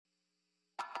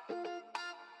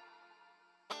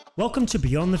Welcome to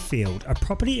Beyond the Field, a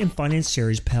property and finance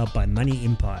series powered by Money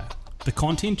Empire. The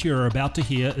content you are about to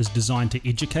hear is designed to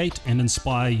educate and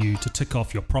inspire you to tick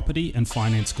off your property and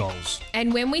finance goals.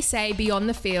 And when we say beyond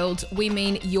the field, we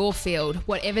mean your field,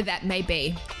 whatever that may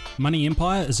be. Money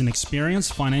Empire is an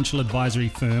experienced financial advisory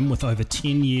firm with over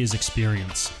 10 years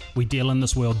experience. We deal in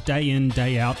this world day in,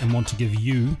 day out, and want to give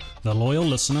you, the loyal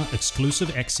listener,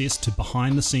 exclusive access to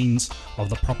behind the scenes of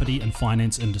the property and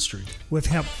finance industry. We've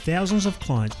helped thousands of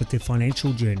clients with their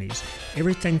financial journeys,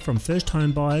 everything from first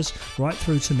home buyers right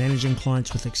through to managing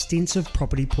clients with extensive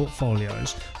property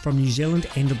portfolios from New Zealand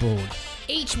and abroad.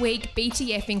 Each week,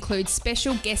 BTF includes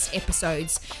special guest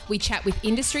episodes. We chat with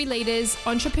industry leaders,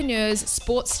 entrepreneurs,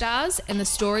 sports stars, and the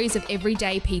stories of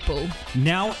everyday people.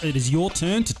 Now it is your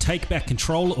turn to take back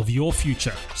control of your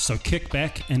future, so kick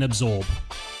back and absorb.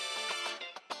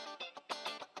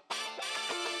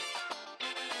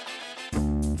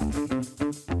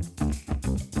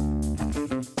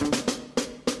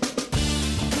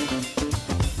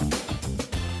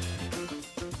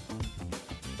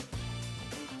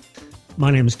 My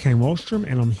name is Kane Wallstrom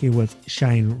and I'm here with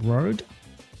Shane Rode,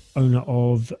 owner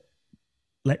of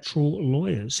Lateral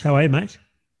Lawyers. How are you, mate?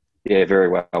 Yeah, very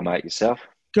well, mate. Yourself?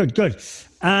 Good.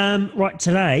 Right,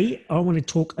 today I want to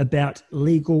talk about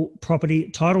legal property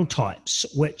title types,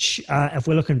 which if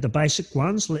we're looking at the basic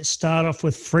ones, let's start off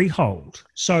with freehold.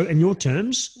 So in your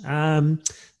terms,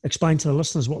 explain to the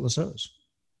listeners what this is.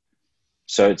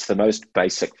 So it's the most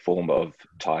basic form of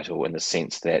title in the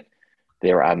sense that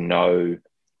there are no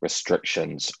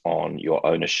restrictions on your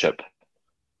ownership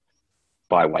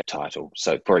by way of title.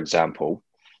 So for example,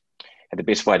 and the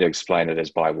best way to explain it is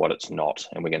by what it's not,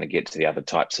 and we're going to get to the other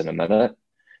types in a minute.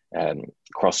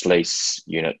 Cross-lease,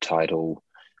 unit title,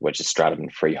 which is strata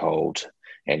and freehold,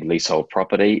 and leasehold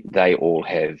property, they all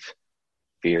have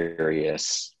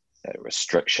various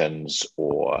restrictions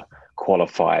or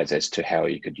qualifiers as to how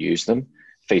you could use them.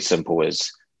 Fee simple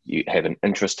is you have an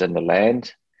interest in the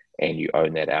land and you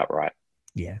own that outright.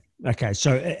 Yeah. Okay.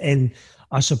 So, and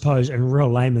I suppose in real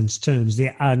layman's terms,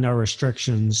 there are no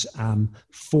restrictions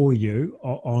for you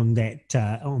on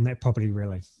that property,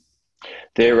 really.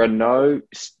 There are no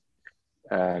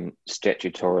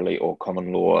statutorily or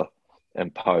common law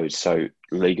imposed, so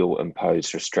legal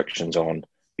imposed restrictions on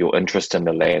your interest in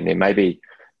the land. There may be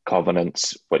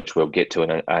covenants, which we'll get to,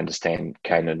 and I understand,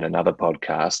 Kane, in another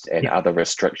podcast, and other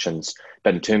restrictions.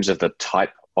 But in terms of the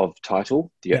type of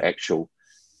title, the actual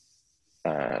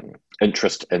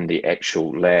interest in the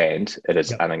actual land, it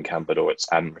is unencumbered or it's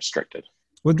unrestricted.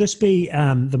 Would this be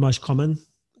the most common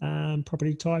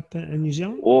property type in New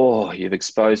Zealand? Oh, you've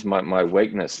exposed my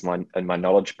weakness in my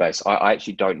knowledge base. I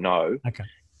actually don't know. Okay.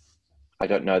 I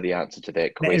don't know the answer to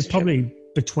that question. It's probably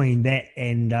between that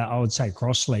and I would say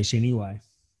cross-lease anyway.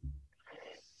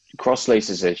 Cross-lease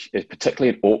is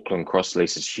particularly in Auckland,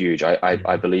 cross-lease is huge.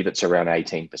 I believe it's around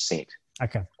 18%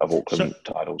 of Auckland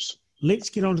titles.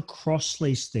 Let's get on to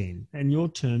cross-lease then. In your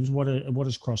terms, what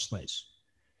is cross-lease?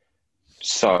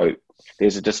 So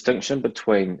there's a distinction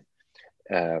between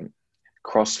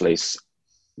cross-lease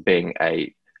being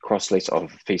a cross-lease of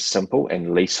a fee simple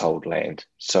and leasehold land.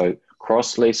 So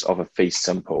cross-lease of a fee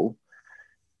simple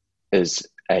is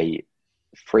a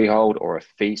freehold or a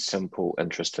fee simple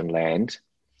interest in land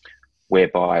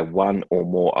whereby one or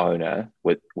more owner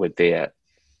with their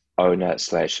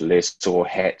owner/lessor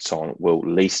hats on will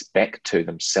lease back to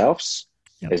themselves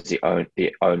as the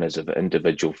owners of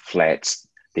individual flats,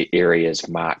 the areas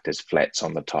marked as flats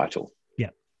on the title. Yeah.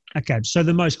 Okay. So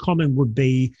the most common would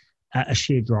be a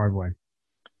shared driveway.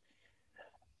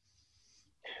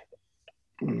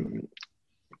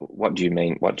 What do you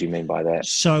mean? What do you mean by that?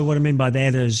 So what I mean by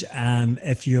that is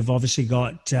if you've obviously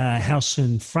got a house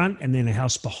in front and then a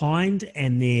house behind,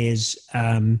 and there's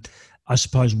I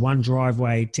suppose one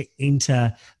driveway to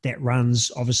enter that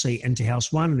runs obviously into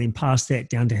house one and then past that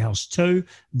down to house two.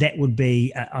 That would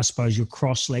be, I suppose, your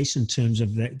cross lease in terms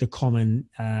of the common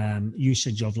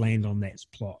usage of land on that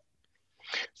plot.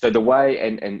 So the way,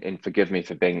 and forgive me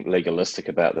for being legalistic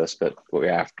about this, but we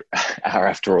are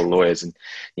after all lawyers, and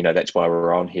that's why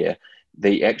we're on here.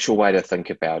 The actual way to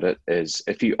think about it is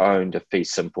if you owned a fee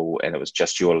simple and it was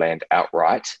just your land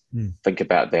outright, think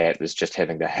about that as just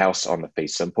having the house on the fee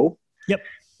simple. Yep.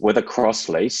 With a cross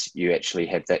lease, you actually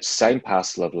have that same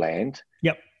parcel of land.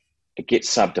 Yep. It gets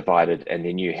subdivided and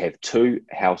then you have two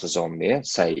houses on there,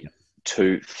 say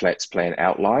two flats plan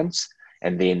outlines,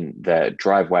 and then the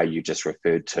driveway you just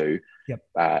referred to.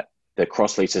 Yep. The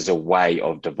cross lease is a way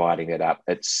of dividing it up.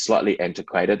 It's slightly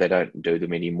antiquated. They don't do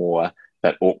them anymore,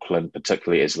 but Auckland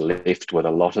particularly is left with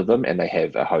a lot of them, and they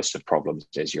have a host of problems,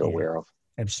 as you're aware of.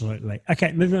 Absolutely.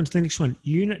 Okay, moving on to the next one,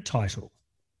 unit title.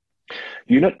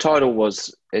 Unit title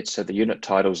the Unit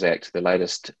Titles Act, the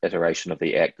latest iteration of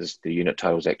the Act is the Unit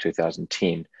Titles Act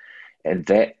 2010, and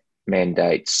that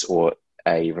mandates or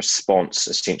a response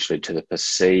essentially to the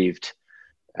perceived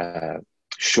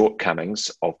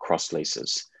shortcomings of cross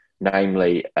leases,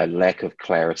 namely a lack of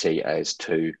clarity as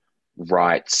to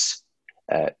rights,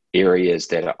 areas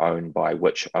that are owned by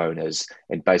which owners,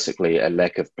 and basically a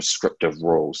lack of prescriptive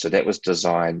rules. So that was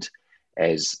designed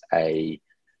as a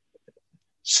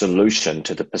solution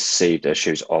to the perceived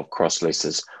issues of cross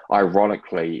leases.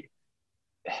 Ironically,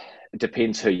 it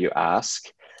depends who you ask.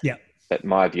 Yeah. But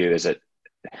my view is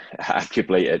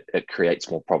arguably it creates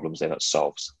more problems than it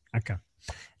solves. Okay.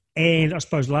 And I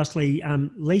suppose lastly,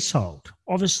 leasehold.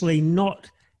 Obviously not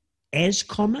as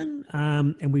common,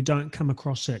 and we don't come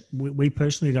across it. We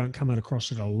personally don't come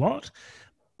across it a lot,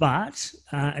 but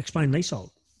explain leasehold.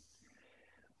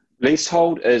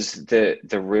 Leasehold is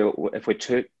the real, if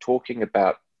we're talking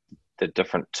about the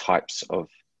different types of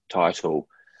title,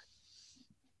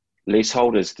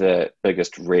 leasehold is the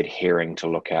biggest red herring to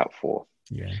look out for.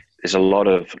 Yeah. There's a lot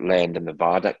of land in the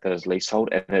viaduct that is leasehold,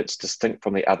 and it's distinct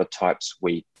from the other types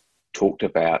we talked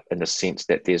about in the sense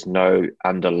that there's no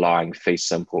underlying fee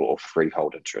simple or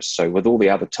freehold interest. So with all the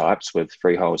other types, with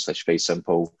freehold/fee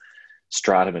simple,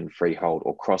 stratum and freehold,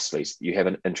 or cross lease, you have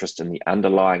an interest in the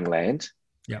underlying land.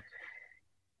 Yeah.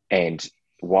 And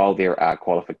while there are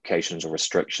qualifications or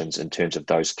restrictions in terms of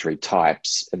those three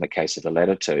types, in the case of the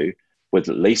latter two, with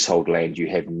leasehold land, you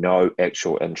have no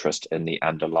actual interest in the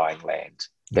underlying land.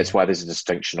 That's why there's a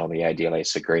distinction on the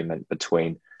ADLS agreement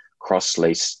between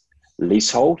cross-lease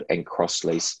leasehold and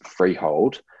cross-lease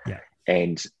freehold. Yeah.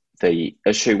 And the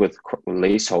issue with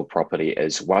leasehold property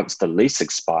is once the lease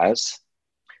expires,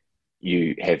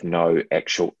 you have no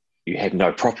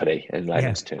property in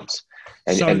layman's terms.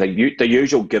 And the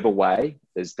usual giveaway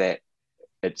is that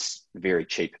it's very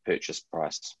cheap purchase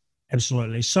price.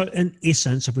 Absolutely. So in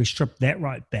essence, if we strip that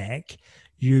right back,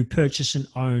 you purchase and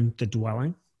own the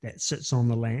dwelling that sits on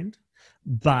the land,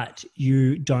 but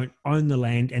you don't own the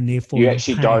land, and therefore you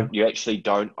actually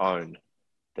don't own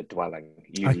the dwelling.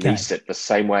 You lease it the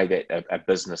same way that a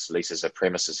business leases a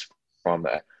premises from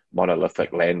a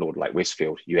monolithic landlord like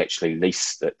Westfield. You actually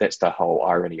lease it. That's the whole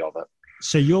irony of it.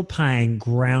 So you're paying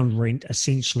ground rent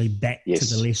essentially back to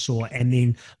the lessor, and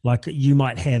then like you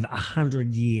might have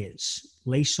 100 years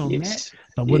lease on that,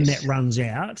 but when that runs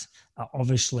out,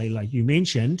 obviously, like you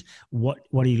mentioned, what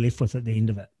are you left with at the end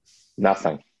of it?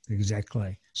 Nothing.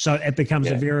 Exactly. So it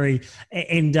becomes a very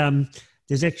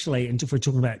there's actually, and if we're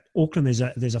talking about Auckland,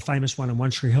 there's a famous one in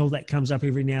One Tree Hill that comes up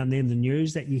every now and then in the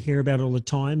news that you hear about all the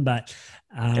time, but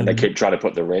and they keep trying to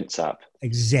put the rents up.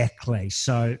 Exactly.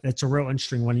 So that's a real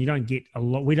interesting one. You don't get a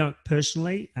lot. We don't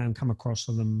personally come across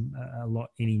them a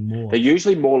lot anymore. They're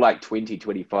usually more like 20,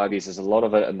 25 years. There's a lot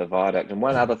of it in the viaduct. And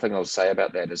one other thing I'll say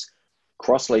about that is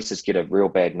cross leases get a real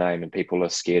bad name, and people are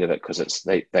scared of it because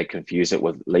they confuse it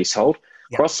with leasehold.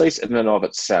 Yep. Cross lease in and of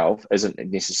itself isn't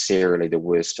necessarily the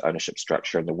worst ownership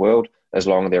structure in the world, as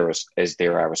long as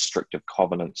there are restrictive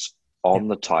covenants on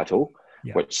the title,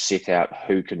 which set out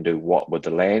who can do what with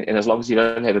the land, and as long as you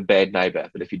don't have a bad neighbour.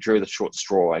 But if you drew the short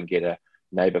straw and get a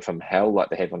neighbour from hell, like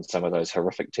they have on some of those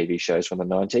horrific TV shows from the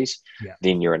 90s,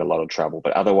 then you're in a lot of trouble.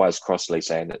 But otherwise, cross lease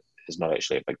land is not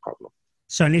actually a big problem.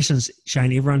 So in essence,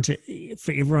 Shane,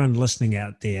 for everyone listening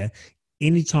out there,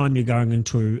 anytime you're going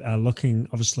into looking,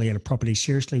 obviously, at a property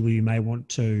seriously where you may want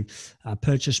to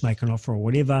purchase, make an offer or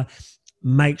whatever,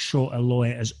 make sure a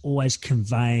lawyer is always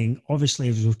conveying, obviously,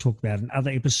 as we've talked about in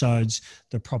other episodes,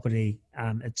 the property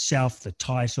itself, the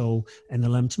title and the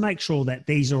limit, to make sure that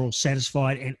these are all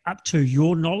satisfied and up to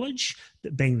your knowledge,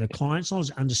 being the client's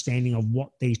knowledge, understanding of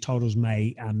what these titles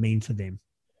may mean for them.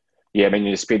 Yeah, I mean,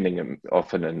 you're spending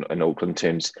often in Auckland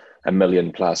terms $1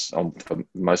 million plus on, for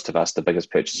most of us, the biggest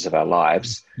purchase of our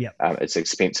lives. Yep. It's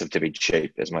expensive to be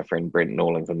cheap, as my friend Brent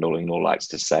Norling from Norling Nor likes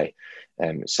to say.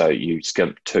 So you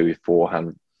skimp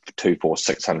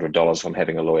 $600 from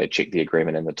having a lawyer check the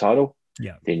agreement and the title.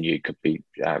 Yeah. Then you could be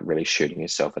really shooting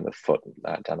yourself in the foot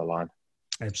down the line.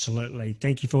 Absolutely.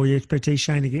 Thank you for your expertise,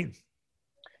 Shane, again.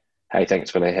 Hey,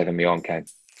 thanks for having me on, Kane.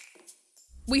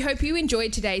 We hope you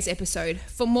enjoyed today's episode.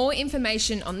 For more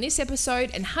information on this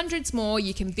episode and hundreds more,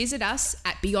 you can visit us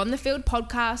at Beyond the Field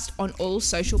Podcast on all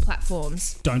social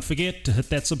platforms. Don't forget to hit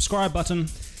that subscribe button.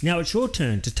 Now it's your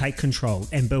turn to take control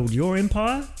and build your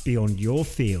empire beyond your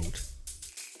field.